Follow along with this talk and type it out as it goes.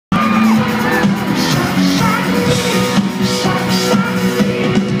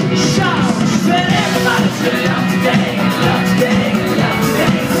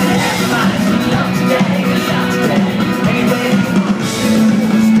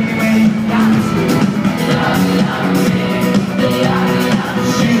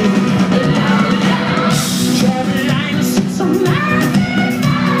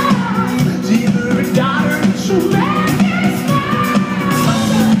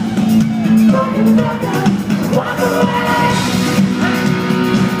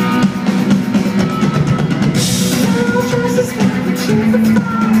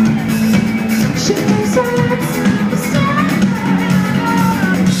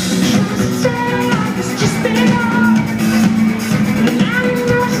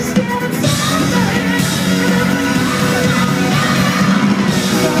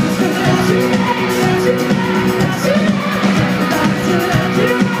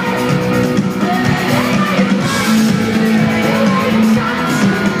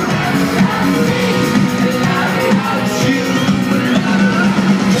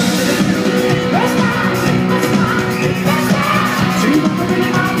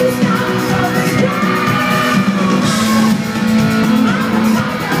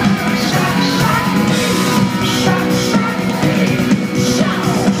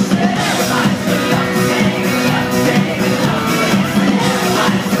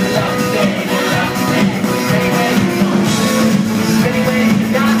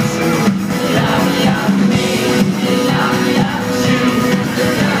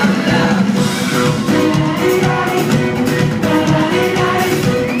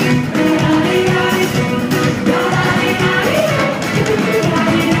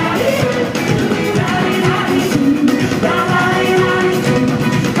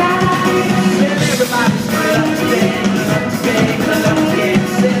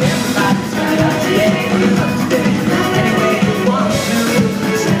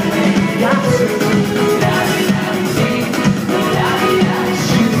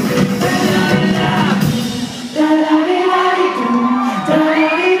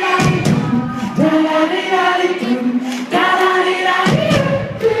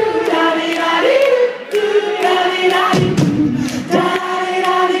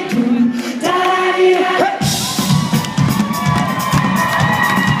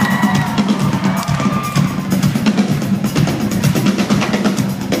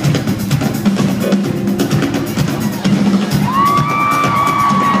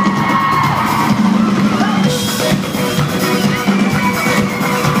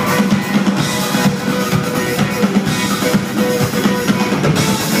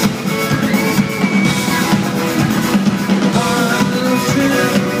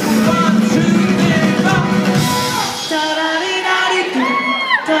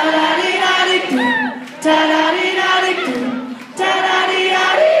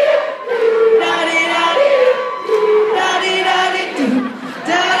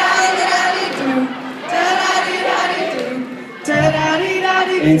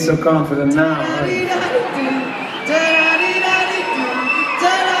Ain't so confident now, are you?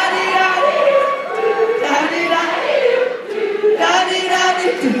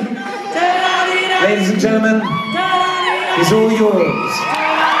 Ladies and gentlemen, it's all yours.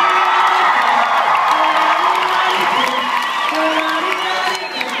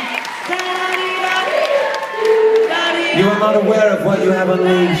 You are not aware of what you have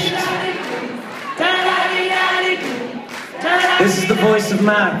unleashed. This is the voice of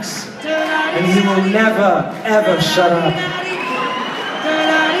Max, and he will never, ever shut up.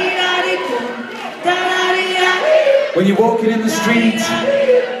 When you're walking in the street,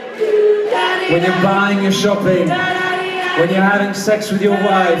 when you're buying your shopping, when you're having sex with your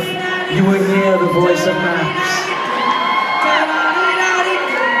wife, you will hear the voice of Max.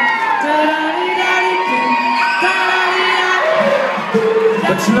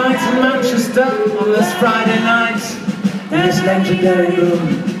 But tonight in Manchester, on this Friday night, in this legendary room,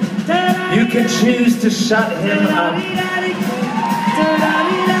 you can choose to shut him up.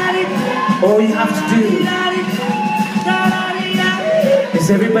 All you have to do is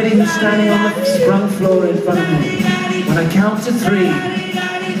everybody who's standing on the sprung floor in front of me, when I count to 3,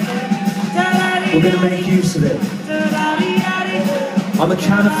 we're going to make use of it. On the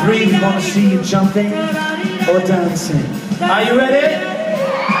count of 3, we want to see you jumping or dancing. Are you ready?